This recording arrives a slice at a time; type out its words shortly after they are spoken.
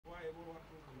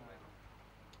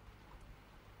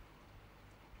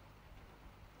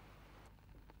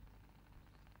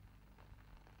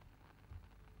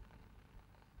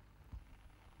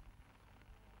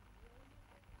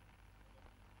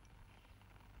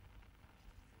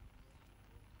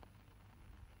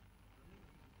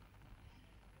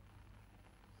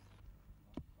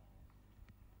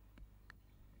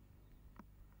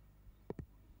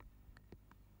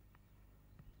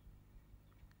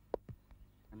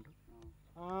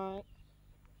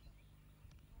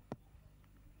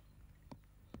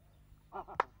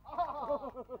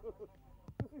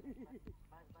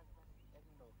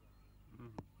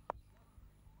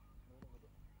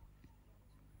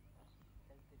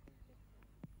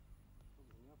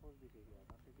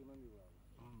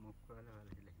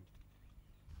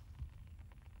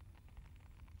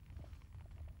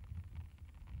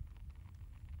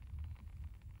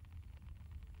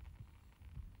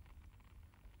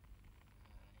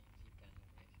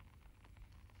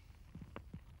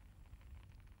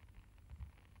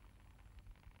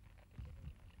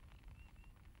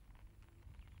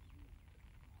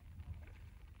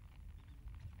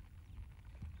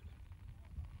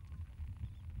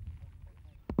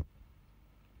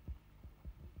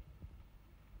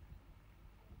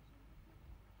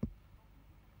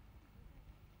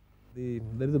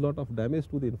There is a lot of damage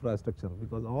to the infrastructure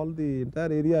because all the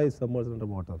entire area is submerged under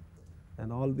water,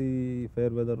 and all the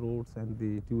fair weather roads and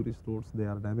the tourist roads, they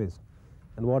are damaged,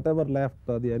 and whatever left,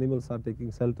 the animals are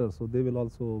taking shelter, so they will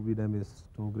also be damaged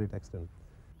to a great extent.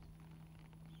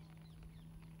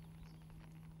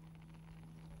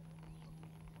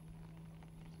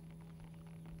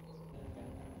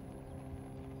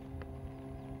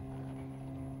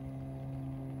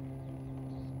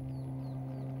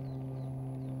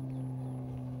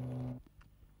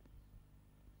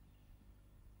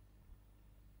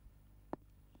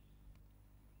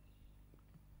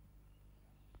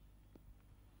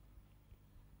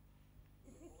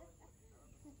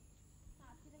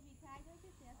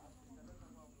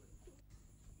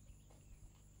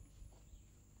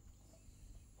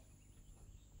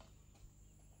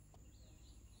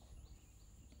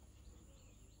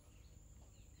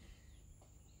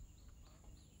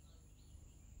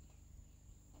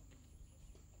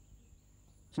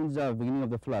 Since the beginning of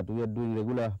the flood, we are doing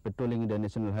regular patrolling in the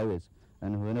national highways,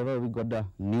 and whenever we got the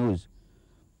news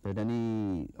that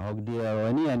any hog deer or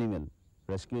any animal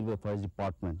rescued by forest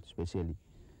department especially,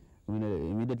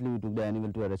 immediately we took the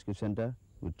animal to a rescue center,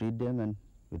 we treat them and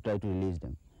we try to release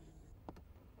them.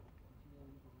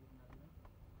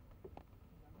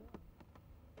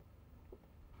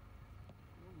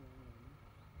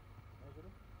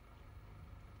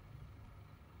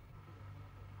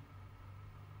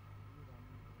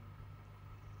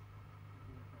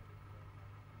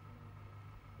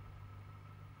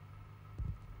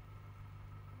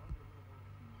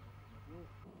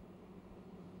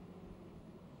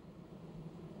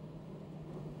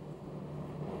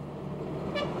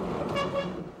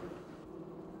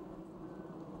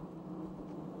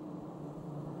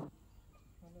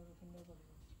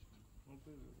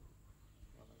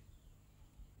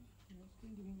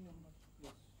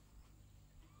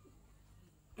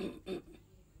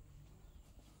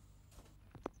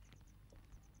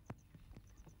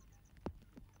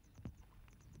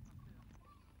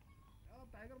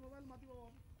 Tiger mobile mati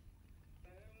bawa.